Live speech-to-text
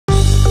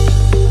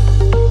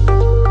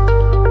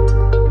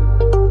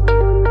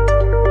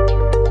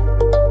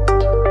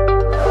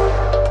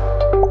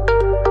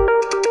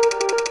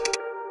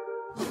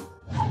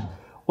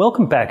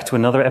Welcome back to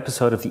another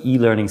episode of the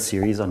e-learning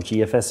series on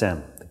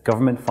GFSM, the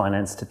Government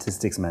Finance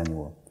Statistics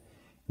Manual.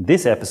 In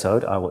this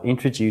episode, I will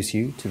introduce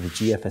you to the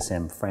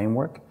GFSM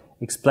framework,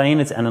 explain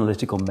its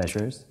analytical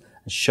measures,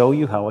 and show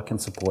you how it can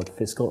support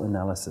fiscal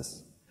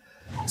analysis.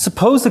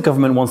 Suppose the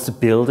government wants to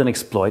build and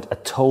exploit a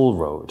toll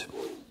road.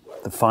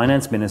 The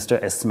finance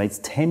minister estimates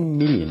 10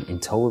 million in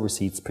toll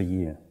receipts per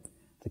year.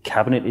 The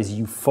cabinet is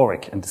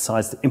euphoric and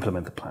decides to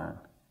implement the plan.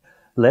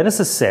 Let us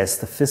assess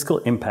the fiscal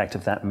impact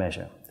of that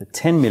measure. The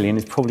 10 million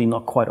is probably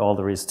not quite all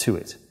there is to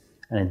it.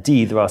 And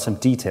indeed, there are some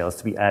details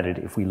to be added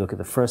if we look at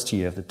the first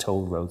year of the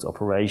toll road's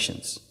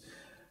operations.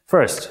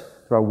 First,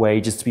 there are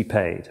wages to be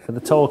paid for the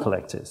toll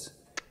collectors.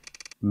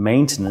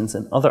 Maintenance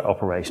and other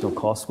operational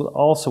costs will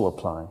also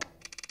apply.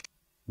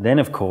 Then,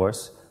 of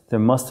course, there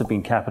must have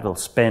been capital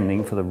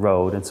spending for the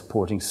road and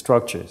supporting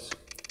structures.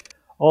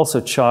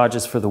 Also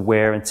charges for the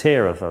wear and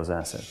tear of those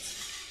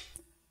assets.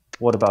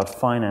 What about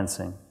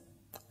financing?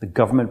 The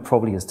government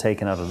probably has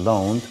taken out a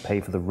loan to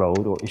pay for the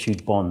road or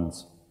issued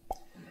bonds.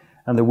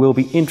 And there will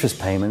be interest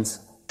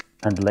payments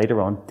and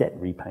later on debt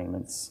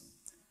repayments.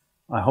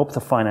 I hope the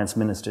finance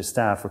minister's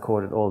staff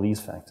recorded all these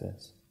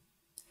factors.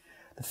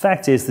 The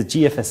fact is the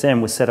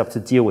GFSM was set up to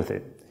deal with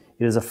it.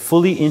 It is a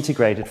fully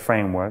integrated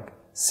framework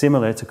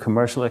similar to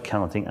commercial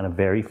accounting and a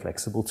very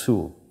flexible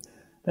tool.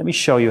 Let me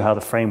show you how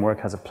the framework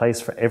has a place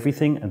for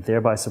everything and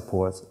thereby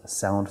supports a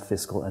sound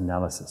fiscal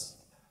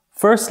analysis.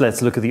 First,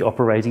 let's look at the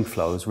operating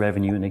flows,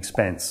 revenue and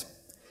expense.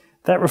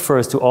 That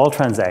refers to all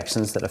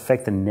transactions that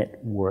affect the net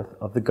worth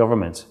of the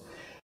government.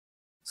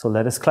 So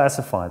let us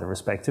classify the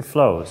respective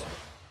flows.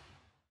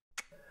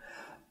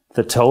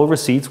 The toll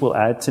receipts will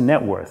add to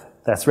net worth,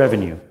 that's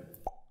revenue.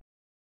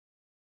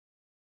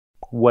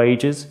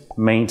 Wages,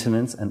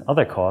 maintenance and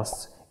other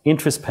costs,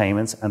 interest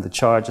payments and the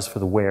charges for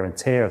the wear and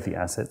tear of the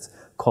assets,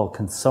 called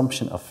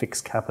consumption of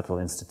fixed capital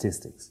in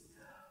statistics.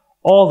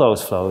 All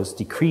those flows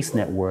decrease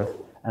net worth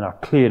and are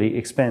clearly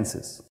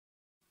expenses.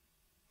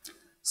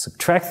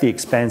 Subtract the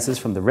expenses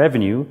from the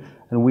revenue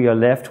and we are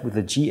left with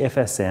the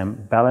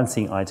GFSM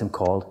balancing item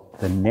called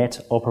the net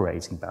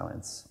operating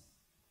balance.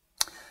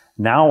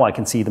 Now I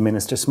can see the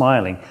minister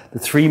smiling. The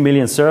 3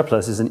 million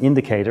surplus is an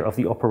indicator of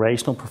the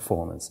operational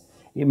performance.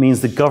 It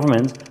means the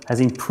government has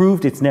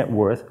improved its net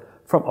worth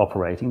from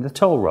operating the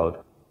toll road.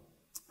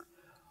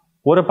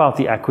 What about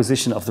the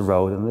acquisition of the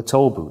road and the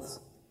toll booths,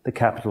 the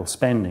capital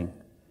spending?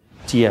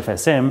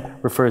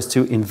 GFSM refers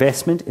to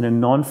investment in a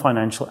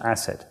non-financial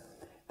asset.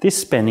 This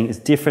spending is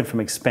different from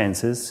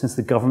expenses since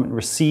the government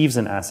receives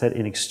an asset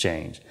in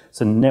exchange,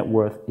 so net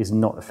worth is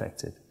not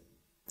affected.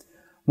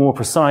 More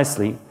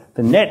precisely,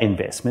 the net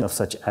investment of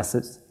such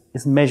assets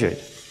is measured,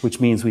 which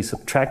means we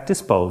subtract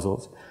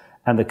disposals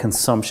and the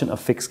consumption of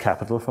fixed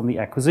capital from the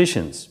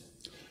acquisitions.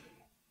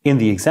 In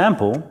the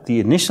example, the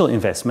initial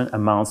investment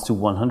amounts to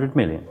 100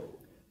 million.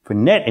 For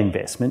net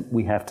investment,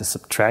 we have to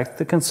subtract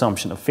the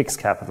consumption of fixed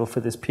capital for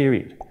this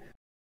period.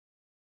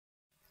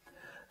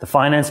 The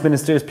finance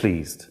minister is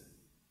pleased,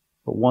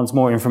 but wants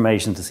more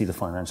information to see the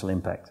financial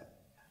impact.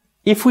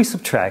 If we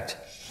subtract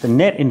the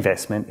net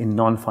investment in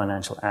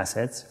non-financial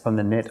assets from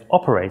the net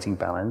operating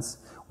balance,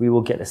 we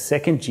will get a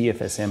second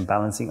GFSM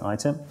balancing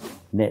item,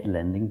 net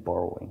lending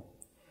borrowing.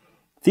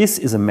 This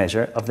is a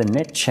measure of the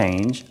net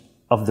change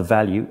of the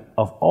value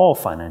of all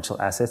financial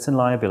assets and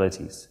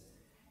liabilities.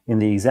 In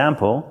the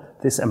example,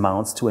 this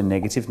amounts to a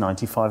negative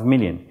 95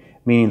 million,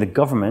 meaning the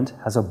government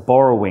has a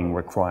borrowing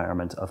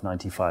requirement of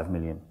 95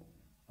 million.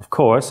 Of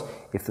course,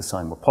 if the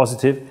sign were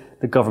positive,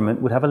 the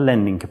government would have a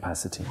lending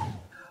capacity.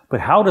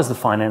 But how does the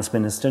finance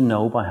minister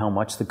know by how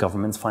much the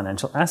government's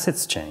financial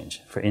assets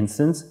change? For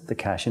instance, the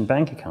cash in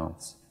bank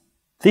accounts.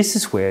 This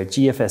is where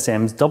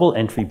GFSM's double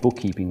entry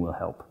bookkeeping will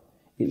help.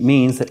 It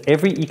means that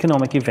every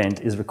economic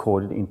event is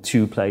recorded in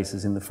two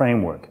places in the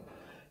framework.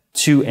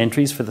 Two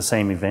entries for the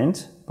same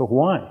event, but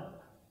why?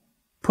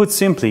 Put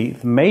simply,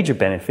 the major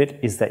benefit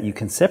is that you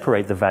can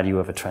separate the value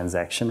of a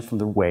transaction from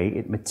the way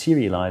it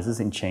materializes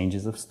in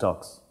changes of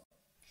stocks.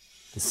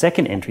 The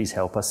second entries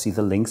help us see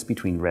the links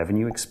between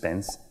revenue,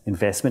 expense,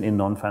 investment in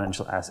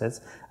non-financial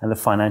assets, and the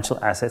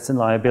financial assets and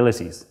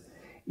liabilities.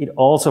 It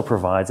also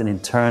provides an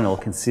internal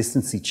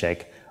consistency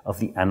check of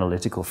the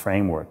analytical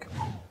framework.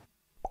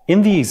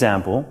 In the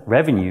example,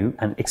 revenue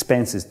and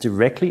expenses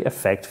directly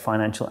affect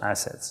financial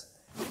assets.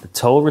 The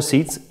toll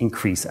receipts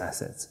increase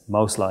assets,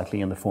 most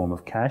likely in the form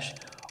of cash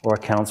or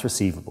accounts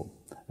receivable.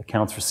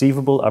 Accounts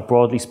receivable are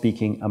broadly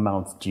speaking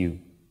amounts due.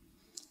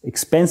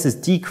 Expenses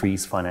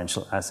decrease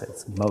financial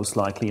assets, most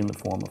likely in the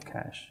form of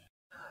cash.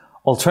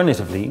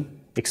 Alternatively,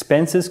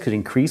 expenses could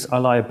increase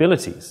our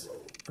liabilities,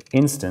 for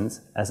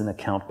instance, as an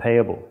account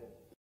payable.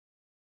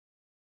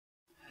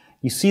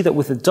 You see that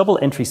with the double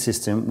entry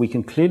system, we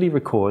can clearly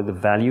record the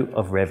value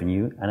of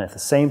revenue and at the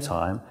same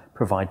time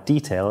provide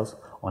details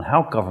on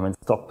how government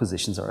stock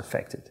positions are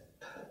affected.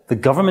 The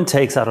government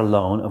takes out a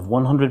loan of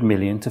 100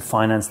 million to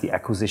finance the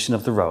acquisition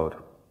of the road.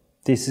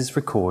 This is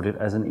recorded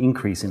as an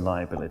increase in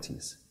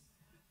liabilities.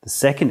 The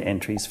second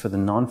entries for the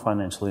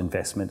non-financial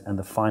investment and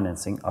the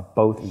financing are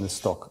both in the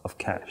stock of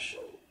cash.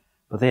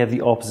 But they have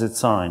the opposite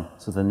sign,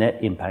 so the net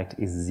impact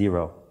is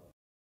zero.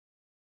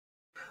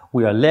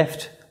 We are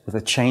left with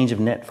a change of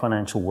net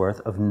financial worth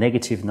of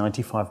negative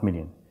 95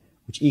 million,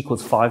 which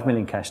equals 5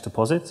 million cash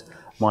deposits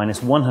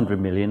minus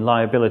 100 million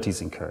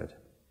liabilities incurred.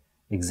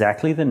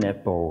 Exactly the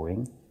net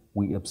borrowing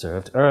we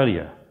observed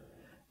earlier.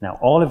 Now,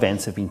 all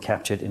events have been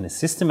captured in a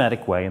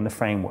systematic way in the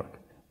framework.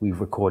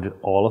 We've recorded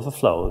all of the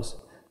flows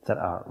that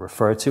are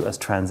referred to as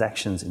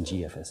transactions in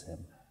GFSM.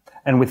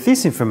 And with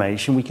this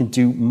information, we can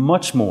do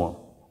much more.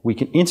 We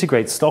can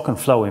integrate stock and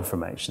flow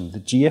information. The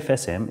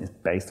GFSM is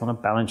based on a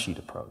balance sheet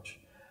approach.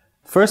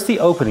 First, the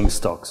opening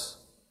stocks.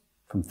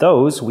 From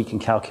those, we can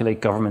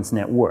calculate government's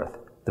net worth,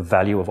 the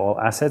value of all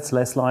assets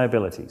less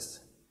liabilities.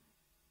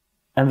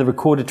 And the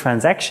recorded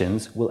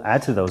transactions will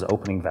add to those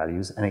opening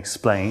values and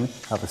explain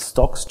how the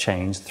stocks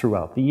change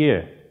throughout the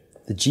year.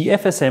 The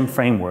GFSM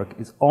framework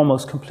is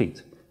almost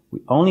complete.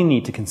 We only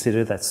need to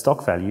consider that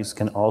stock values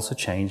can also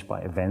change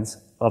by events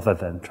other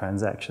than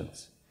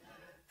transactions.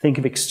 Think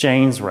of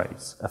exchange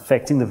rates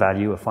affecting the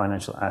value of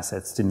financial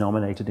assets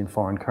denominated in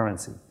foreign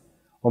currency,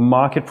 or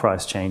market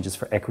price changes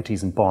for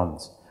equities and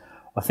bonds.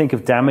 Or think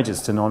of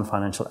damages to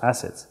non-financial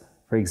assets,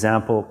 for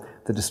example,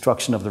 the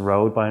destruction of the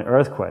road by an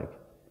earthquake.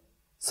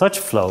 Such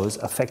flows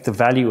affect the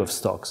value of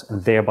stocks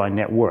and thereby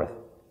net worth.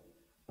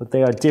 But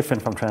they are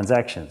different from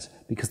transactions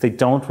because they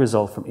don't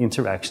result from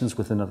interactions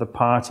with another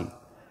party.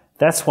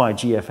 That's why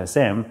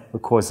GFSM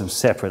records them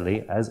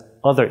separately as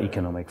other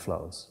economic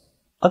flows.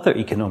 Other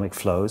economic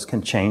flows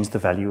can change the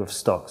value of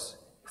stocks.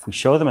 If we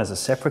show them as a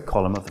separate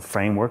column of the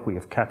framework, we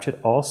have captured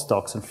all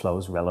stocks and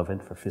flows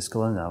relevant for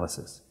fiscal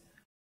analysis.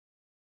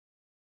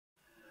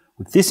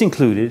 With this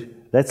included,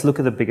 let's look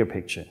at the bigger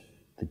picture,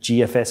 the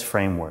GFS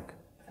framework.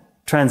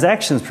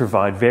 Transactions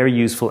provide very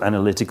useful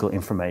analytical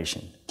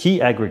information.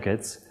 Key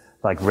aggregates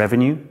like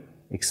revenue,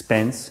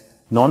 expense,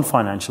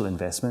 non-financial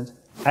investment,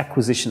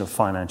 acquisition of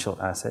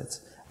financial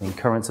assets, and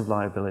incurrence of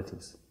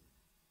liabilities.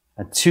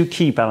 And two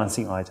key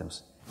balancing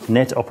items,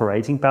 net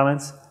operating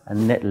balance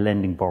and net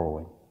lending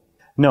borrowing.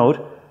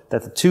 Note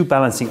that the two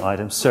balancing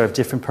items serve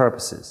different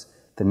purposes.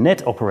 The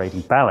net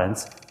operating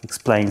balance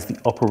explains the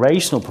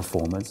operational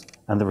performance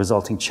and the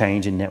resulting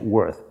change in net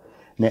worth.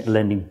 Net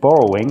lending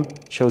borrowing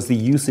shows the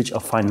usage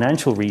of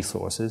financial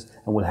resources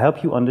and will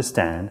help you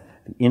understand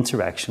the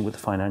interaction with the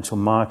financial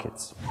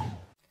markets.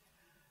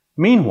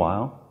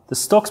 Meanwhile, the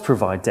stocks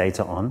provide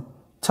data on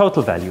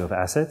total value of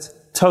assets,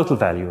 total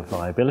value of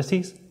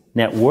liabilities,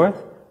 net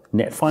worth,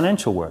 net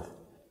financial worth.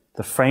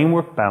 The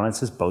framework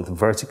balances both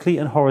vertically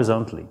and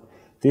horizontally.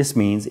 This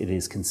means it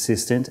is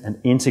consistent and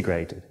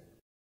integrated.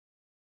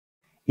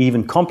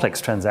 Even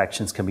complex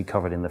transactions can be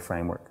covered in the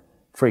framework.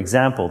 For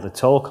example, the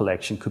toll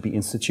collection could be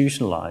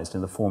institutionalized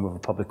in the form of a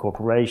public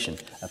corporation,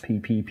 a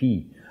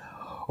PPP,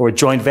 or a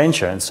joint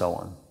venture, and so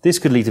on. This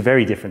could lead to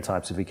very different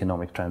types of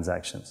economic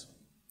transactions.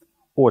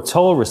 Or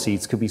toll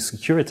receipts could be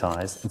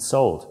securitized and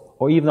sold,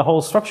 or even the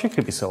whole structure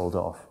could be sold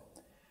off.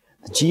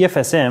 The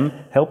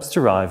GFSM helps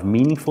derive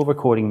meaningful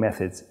recording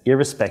methods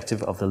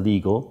irrespective of the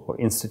legal or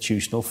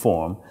institutional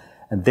form,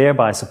 and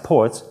thereby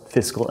supports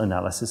fiscal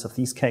analysis of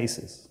these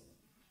cases.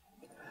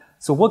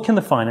 So what can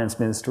the finance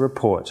minister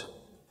report?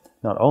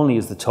 Not only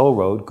is the toll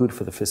road good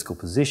for the fiscal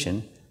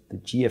position, the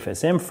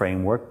GFSM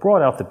framework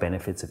brought out the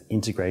benefits of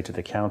integrated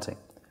accounting.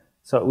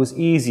 So it was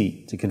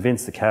easy to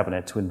convince the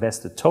cabinet to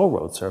invest the toll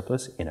road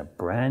surplus in a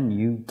brand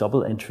new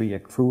double-entry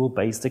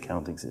accrual-based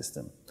accounting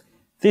system.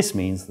 This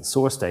means the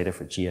source data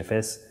for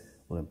GFS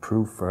will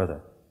improve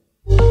further.